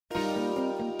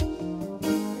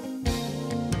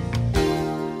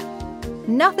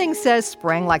Nothing says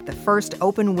spring like the first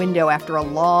open window after a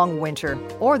long winter,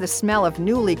 or the smell of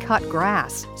newly cut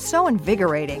grass. So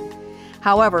invigorating.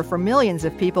 However, for millions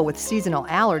of people with seasonal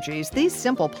allergies, these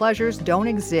simple pleasures don't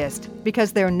exist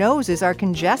because their noses are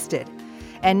congested.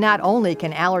 And not only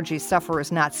can allergy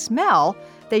sufferers not smell,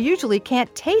 they usually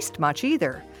can't taste much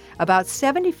either. About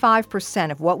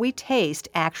 75% of what we taste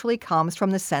actually comes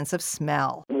from the sense of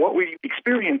smell. What we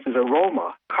experience as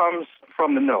aroma comes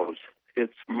from the nose.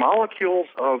 It's molecules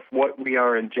of what we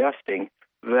are ingesting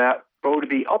that go to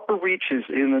the upper reaches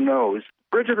in the nose.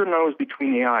 Bridge of the nose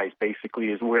between the eyes, basically,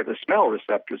 is where the smell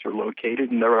receptors are located,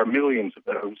 and there are millions of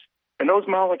those. And those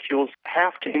molecules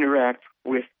have to interact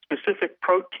with specific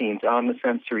proteins on the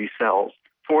sensory cells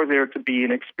for there to be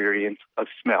an experience of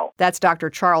smell. That's Dr.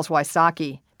 Charles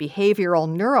Wysocki, behavioral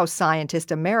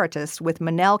neuroscientist emeritus with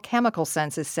Monell Chemical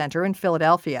Senses Center in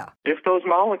Philadelphia. If those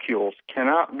molecules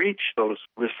cannot reach those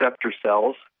receptor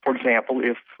cells, for example,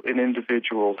 if an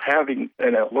individual is having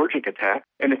an allergic attack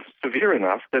and it's severe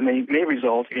enough, then they may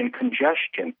result in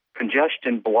congestion.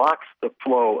 Congestion blocks the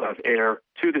flow of air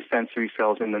to the sensory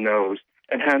cells in the nose,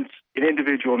 and hence an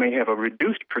individual may have a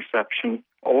reduced perception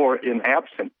or an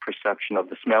absent perception of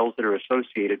the smells that are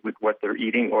associated with what they're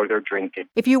eating or they're drinking.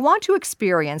 If you want to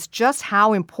experience just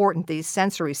how important these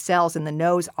sensory cells in the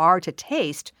nose are to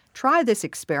taste, try this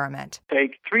experiment.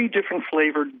 Take 3 different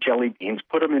flavored jelly beans,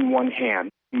 put them in one hand,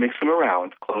 mix them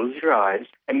around, close your eyes,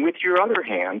 and with your other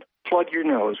hand, plug your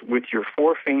nose with your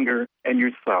forefinger and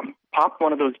your thumb. Pop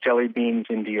one of those jelly beans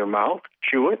into your mouth,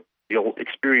 chew it. You'll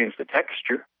experience the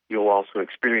texture. You'll also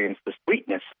experience the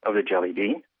sweetness of the jelly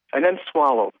bean, and then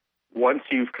swallow. Once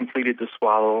you've completed the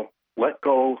swallow, let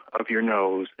go of your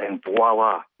nose, and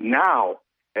voila. Now,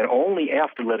 and only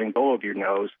after letting go of your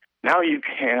nose, now you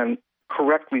can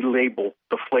correctly label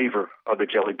the flavor of the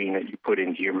jelly bean that you put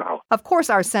into your mouth. Of course,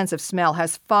 our sense of smell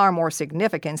has far more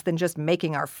significance than just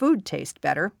making our food taste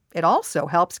better. It also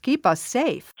helps keep us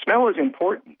safe. Smell is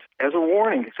important as a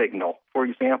warning signal. For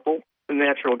example, the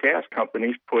natural gas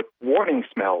companies put warning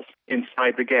smells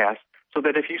inside the gas so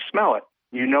that if you smell it,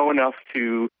 you know enough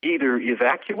to either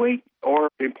evacuate or,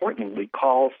 importantly,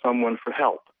 call someone for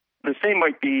help. The same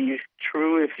might be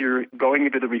true if you're going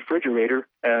into the refrigerator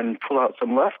and pull out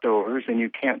some leftovers and you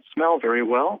can't smell very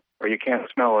well, or you can't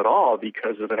smell at all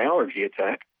because of an allergy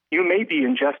attack. You may be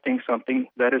ingesting something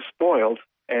that is spoiled,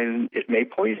 and it may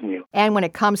poison you. And when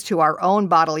it comes to our own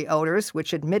bodily odors,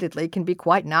 which admittedly can be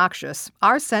quite noxious,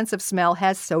 our sense of smell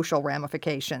has social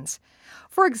ramifications.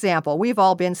 For example, we've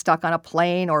all been stuck on a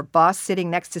plane or bus sitting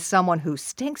next to someone who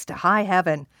stinks to high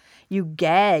heaven. You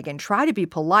gag and try to be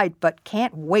polite, but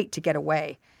can't wait to get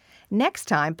away. Next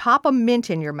time, pop a mint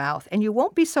in your mouth, and you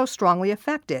won't be so strongly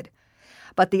affected.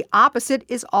 But the opposite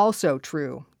is also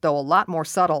true, though a lot more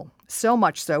subtle. So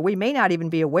much so, we may not even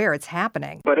be aware it's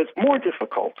happening. But it's more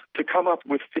difficult to come up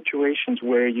with situations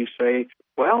where you say,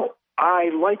 well, I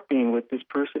like being with this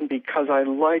person because I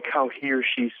like how he or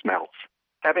she smells.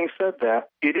 Having said that,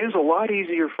 it is a lot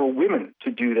easier for women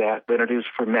to do that than it is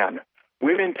for men.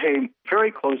 Women pay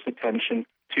very close attention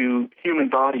to human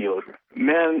body odor.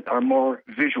 Men are more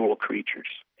visual creatures.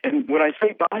 And when I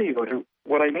say body odor,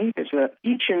 what I mean is that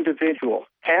each individual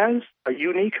has a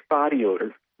unique body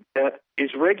odor that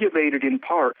is regulated in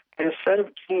part by a set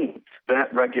of genes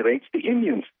that regulates the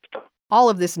immune system. All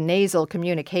of this nasal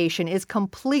communication is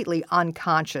completely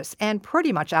unconscious and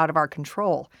pretty much out of our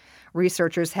control.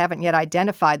 Researchers haven't yet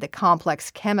identified the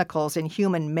complex chemicals in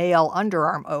human male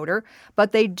underarm odor,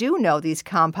 but they do know these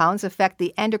compounds affect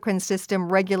the endocrine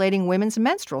system regulating women's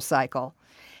menstrual cycle.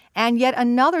 And yet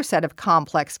another set of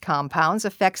complex compounds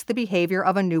affects the behavior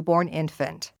of a newborn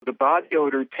infant. The body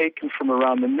odor taken from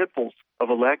around the nipples of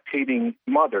a lactating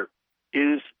mother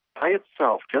is, by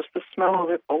itself, just the smell of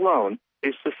it alone,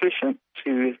 is sufficient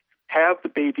to have the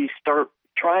baby start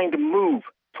trying to move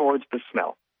towards the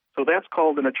smell. So that's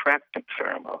called an attractant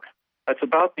pheromone. That's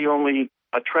about the only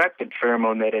attractant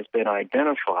pheromone that has been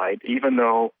identified, even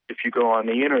though if you go on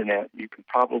the internet, you can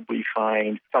probably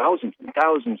find thousands and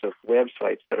thousands of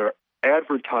websites that are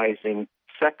advertising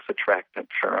sex attractant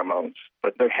pheromones.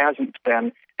 But there hasn't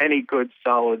been any good,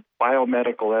 solid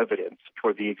biomedical evidence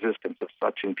for the existence of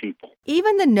such in people.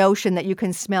 Even the notion that you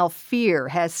can smell fear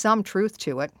has some truth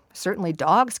to it. Certainly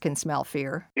dogs can smell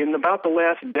fear. In about the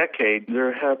last decade,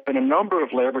 there have been a number of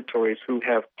laboratories who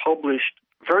have published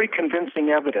very convincing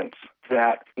evidence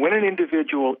that when an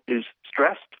individual is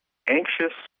stressed,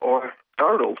 anxious, or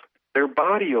startled, their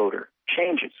body odor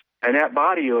changes. And that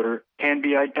body odor can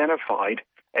be identified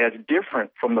as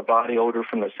different from the body odor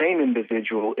from the same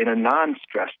individual in a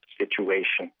non-stressed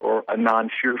situation or a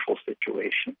non-fearful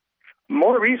situation.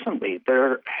 More recently,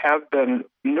 there have been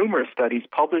numerous studies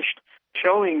published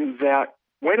showing that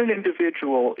when an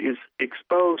individual is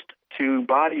exposed to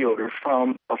body odor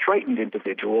from a frightened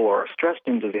individual or a stressed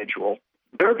individual,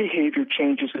 their behavior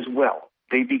changes as well.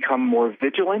 They become more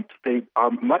vigilant, they are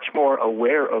much more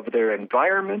aware of their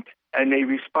environment, and they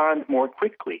respond more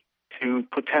quickly to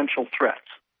potential threats.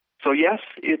 So yes,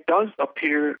 it does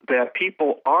appear that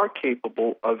people are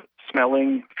capable of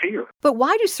smelling fear. But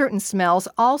why do certain smells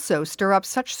also stir up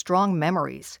such strong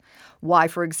memories? Why,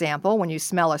 for example, when you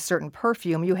smell a certain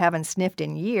perfume you haven't sniffed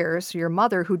in years, your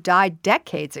mother who died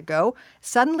decades ago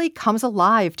suddenly comes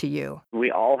alive to you?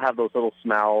 We all have those little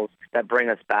smells that bring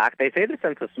us back. They say the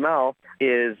sense of smell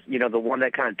is, the one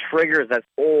that kind of triggers that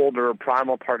old or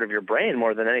primal part of your brain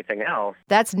more than anything else.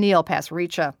 That's Neil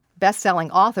Pasricha,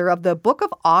 best-selling author of the Book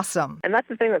of Awesome. And that's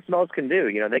the thing that smells can do.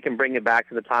 They can bring you back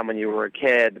to the time when you were a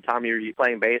kid, the time you were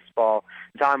playing baseball,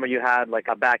 the time when you had like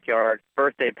a backyard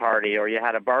birthday party or you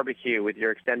had a barbecue with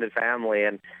your extended family.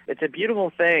 And it's a beautiful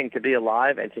thing to be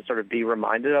alive and to sort of be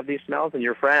reminded of these smells. And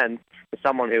your friend is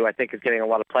someone who I think is getting a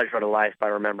lot of pleasure out of life by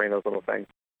remembering those little things.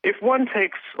 If one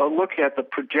takes a look at the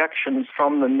projections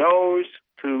from the nose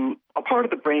to a part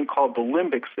of the brain called the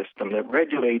limbic system that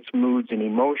regulates moods and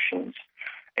emotions,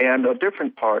 and a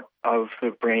different part of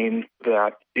the brain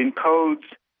that encodes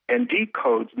and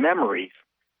decodes memories,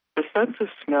 the sense of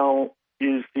smell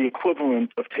is the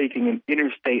equivalent of taking an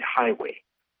interstate highway.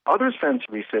 Other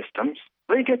sensory systems,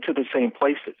 they get to the same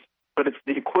places, but it's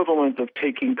the equivalent of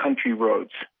taking country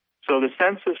roads. So the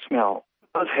sense of smell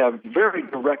does have very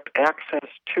direct access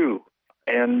to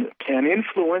and can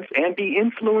influence and be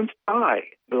influenced by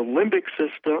the limbic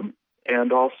system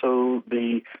and also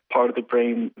the part of the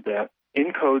brain that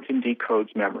encodes and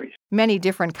decodes memories. Many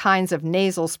different kinds of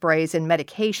nasal sprays and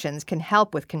medications can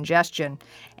help with congestion.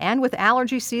 And with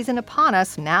allergy season upon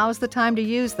us, now's the time to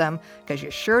use them, because you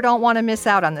sure don't want to miss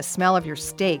out on the smell of your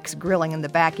steaks grilling in the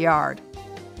backyard.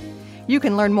 You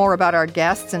can learn more about our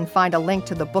guests and find a link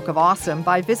to the Book of Awesome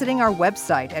by visiting our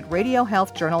website at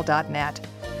radiohealthjournal.net.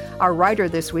 Our writer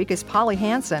this week is Polly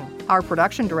Hansen. Our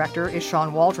production director is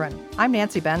Sean Waldron. I'm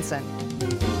Nancy Benson.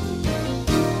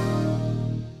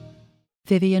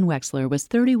 Vivian Wexler was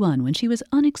 31 when she was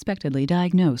unexpectedly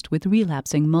diagnosed with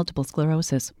relapsing multiple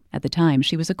sclerosis. At the time,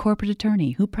 she was a corporate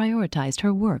attorney who prioritized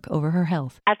her work over her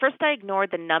health. At first, I ignored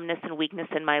the numbness and weakness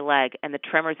in my leg and the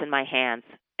tremors in my hands.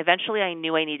 Eventually, I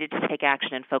knew I needed to take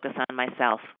action and focus on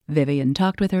myself. Vivian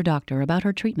talked with her doctor about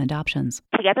her treatment options.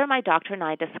 Together, my doctor and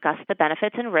I discussed the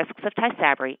benefits and risks of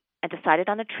Tysabri and decided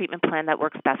on a treatment plan that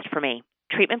works best for me.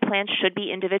 Treatment plans should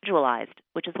be individualized,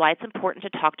 which is why it's important to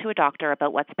talk to a doctor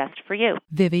about what's best for you.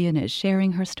 Vivian is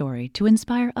sharing her story to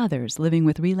inspire others living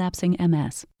with relapsing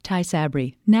MS.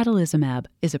 Tysabri, natalizumab,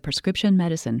 is a prescription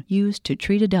medicine used to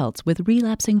treat adults with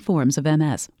relapsing forms of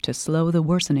MS, to slow the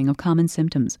worsening of common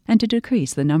symptoms, and to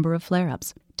decrease the number of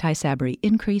flare-ups. Tysabri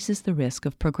increases the risk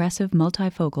of progressive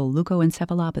multifocal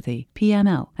leukoencephalopathy,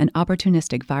 PML, an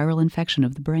opportunistic viral infection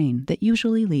of the brain that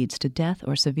usually leads to death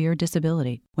or severe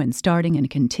disability. When starting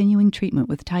and continuing treatment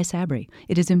with Tysabri,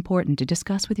 it is important to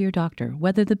discuss with your doctor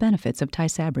whether the benefits of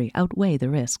Tysabri outweigh the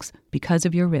risks. Because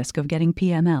of your risk of getting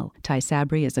PML,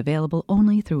 Tysabri is available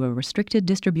only through a restricted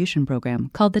distribution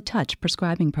program called the Touch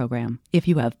Prescribing Program. If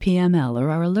you have PML or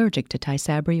are allergic to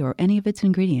Tysabri or any of its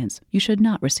ingredients, you should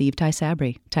not receive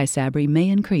Tysabri. Tysabri may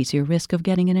increase your risk of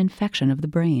getting an infection of the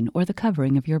brain or the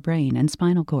covering of your brain and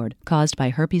spinal cord caused by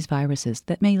herpes viruses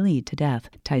that may lead to death.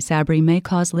 Tysabri may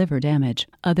cause liver damage.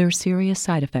 Other serious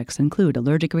side effects include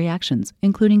allergic reactions,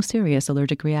 including serious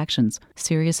allergic reactions,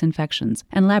 serious infections,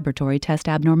 and laboratory test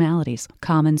abnormalities.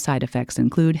 Common side effects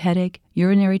include headache,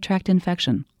 urinary tract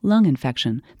infection, lung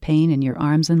infection, pain in your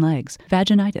arms and legs,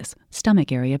 vaginitis,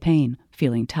 stomach area pain,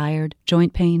 feeling tired,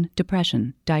 joint pain,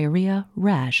 depression, diarrhea,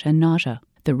 rash, and nausea.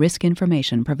 The risk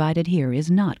information provided here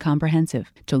is not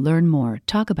comprehensive. To learn more,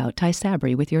 talk about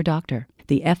Tysabri with your doctor.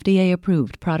 The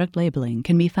FDA-approved product labeling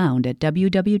can be found at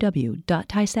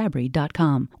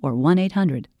www.tysabri.com or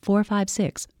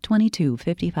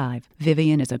 1-800-456-2255.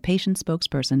 Vivian is a patient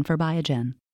spokesperson for Biogen.